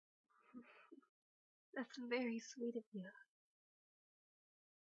That's very sweet of you.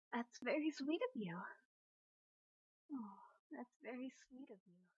 That's very sweet of you. Oh, that's very sweet of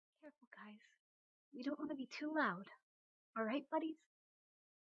you. Careful, guys. We don't want to be too loud. Alright, buddies?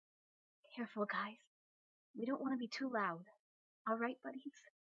 Careful, guys. We don't want to be too loud. Alright, buddies?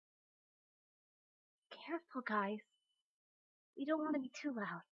 Careful, guys. We don't want to be too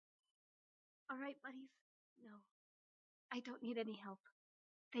loud. Alright, buddies? No. I don't need any help.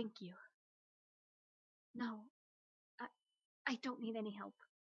 Thank you. No. I don't need any help.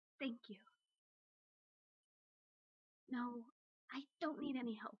 Thank you. No. I don't need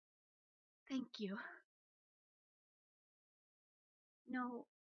any help. Thank you. No.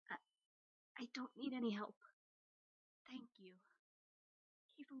 I don't need any help. Thank you.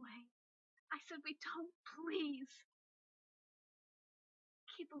 Keep away. I said we don't, please.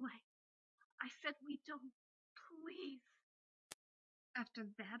 Keep away. I said we don't, please. After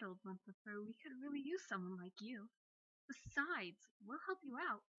that, old lump of fur, we could really use someone like you. Besides, we'll help you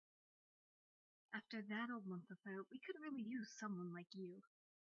out. After that, old lump of fur, we could really use someone like you.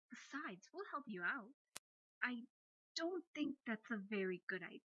 Besides, we'll help you out. I don't think that's a very good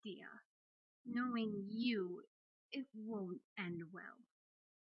idea. Knowing you, it won't end well.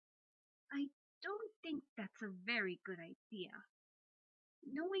 I don't think that's a very good idea.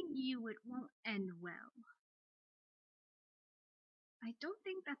 Knowing you, it won't end well. I don't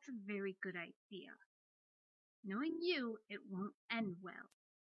think that's a very good idea. Knowing you, it won't end well.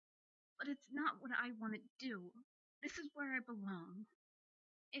 But it's not what I want to do. This is where I belong.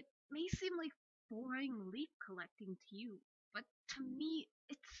 It may seem like boring leaf collecting to you, but to me,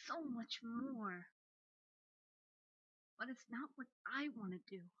 it's so much more. But it's not what I want to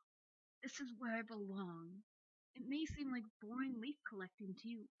do. This is where I belong. It may seem like boring leaf collecting to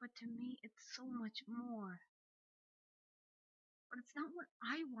you, but to me, it's so much more. But it's not what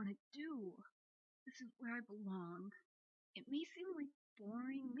I want to do. This is where I belong. It may seem like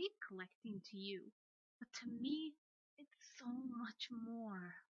boring leaf collecting to you, but to me, it's so much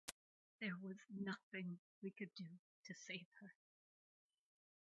more. There was nothing we could do to save her.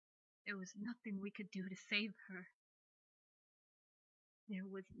 There was nothing we could do to save her.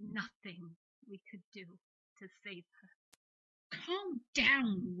 There was nothing we could do to save her. Calm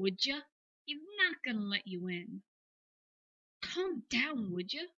down, would ya? He's not gonna let you in. Calm down,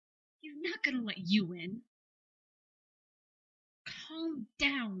 would ya? He's not gonna let you in. Calm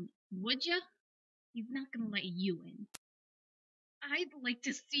down, would ya? He's not gonna let you in. I'd like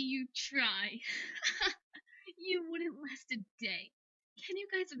to see you try. You wouldn't last a day. Can you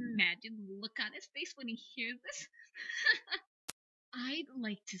guys imagine the look on his face when he hears this? I'd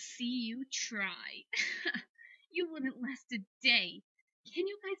like to see you try. You wouldn't last a day. Can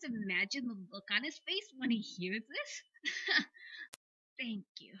you guys imagine the look on his face when he hears this? Thank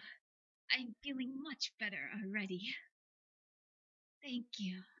you. I'm feeling much better already. Thank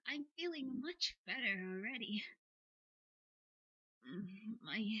you. I'm feeling much better already.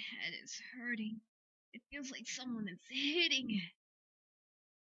 My head is hurting. It feels like someone is hitting it.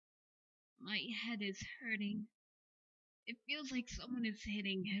 My head is hurting. It feels like someone is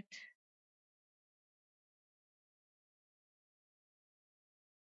hitting it.